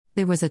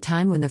There was a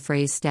time when the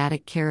phrase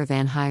static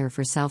caravan hire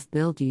for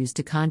self-build used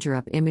to conjure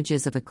up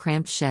images of a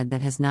cramped shed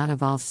that has not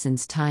evolved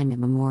since time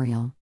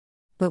immemorial.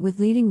 But with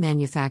leading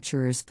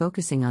manufacturers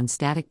focusing on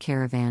static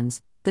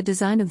caravans, the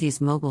design of these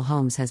mobile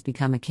homes has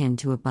become akin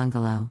to a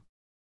bungalow.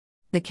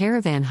 The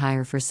caravan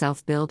hire for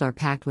self-build are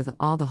packed with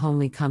all the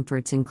homely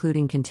comforts,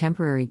 including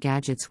contemporary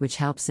gadgets, which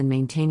helps in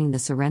maintaining the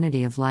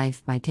serenity of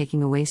life by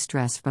taking away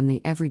stress from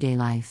the everyday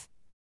life.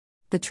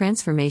 The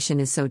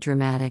transformation is so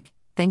dramatic,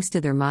 thanks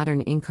to their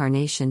modern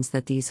incarnations,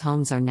 that these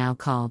homes are now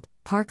called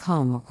park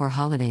home or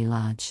holiday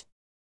lodge.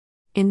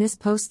 In this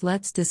post,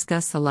 let's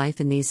discuss the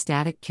life in these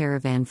static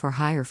caravan for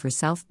hire for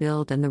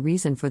self-build and the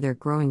reason for their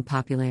growing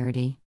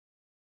popularity.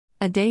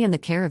 A day in the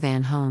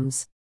caravan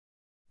homes.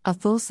 A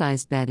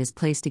full-sized bed is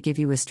placed to give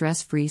you a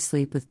stress-free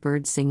sleep with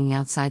birds singing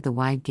outside the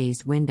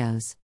wide-gazed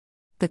windows.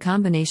 The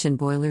combination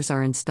boilers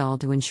are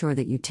installed to ensure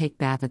that you take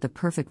bath at the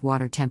perfect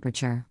water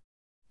temperature.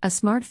 A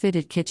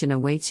smart-fitted kitchen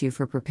awaits you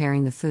for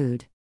preparing the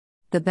food.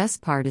 The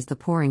best part is the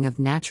pouring of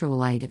natural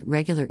light at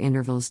regular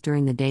intervals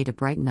during the day to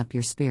brighten up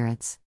your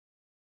spirits.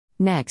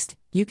 Next,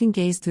 you can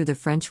gaze through the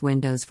French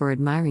windows for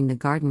admiring the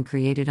garden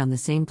created on the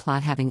same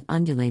plot, having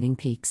undulating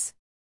peaks.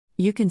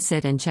 You can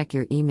sit and check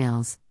your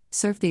emails,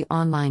 surf the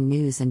online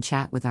news, and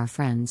chat with our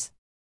friends.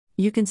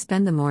 You can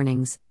spend the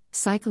mornings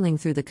cycling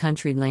through the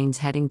country lanes,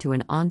 heading to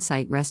an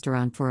on-site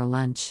restaurant for a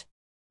lunch.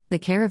 The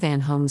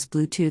Caravan Home's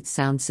Bluetooth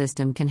sound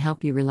system can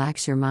help you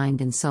relax your mind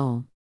and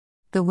soul.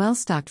 The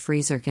well-stocked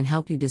freezer can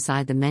help you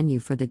decide the menu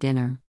for the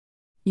dinner.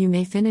 You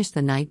may finish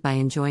the night by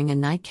enjoying a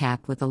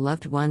nightcap with the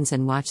loved ones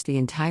and watch the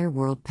entire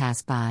world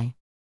pass by.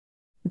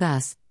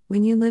 Thus,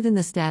 when you live in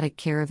the static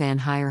caravan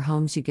hire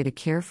homes, you get a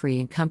carefree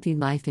and comfy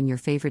life in your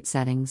favorite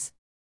settings.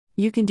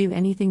 You can do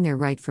anything there,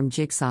 right from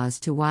jigsaws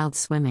to wild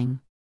swimming.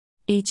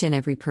 Each and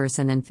every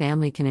person and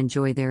family can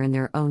enjoy there in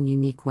their own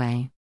unique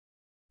way.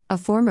 A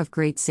form of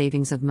great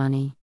savings of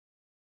money.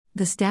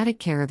 The static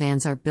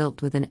caravans are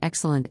built with an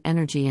excellent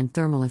energy and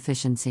thermal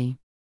efficiency.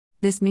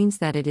 This means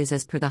that it is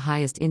as per the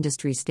highest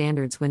industry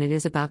standards when it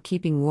is about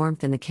keeping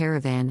warmth in the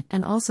caravan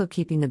and also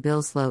keeping the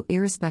bills low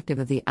irrespective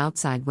of the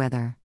outside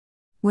weather.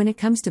 When it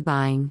comes to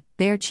buying,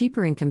 they are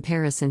cheaper in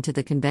comparison to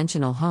the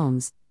conventional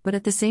homes, but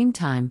at the same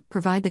time,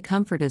 provide the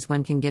comfort as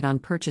one can get on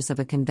purchase of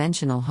a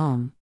conventional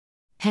home.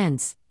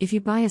 Hence, if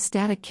you buy a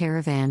static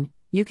caravan,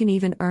 you can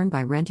even earn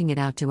by renting it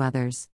out to others.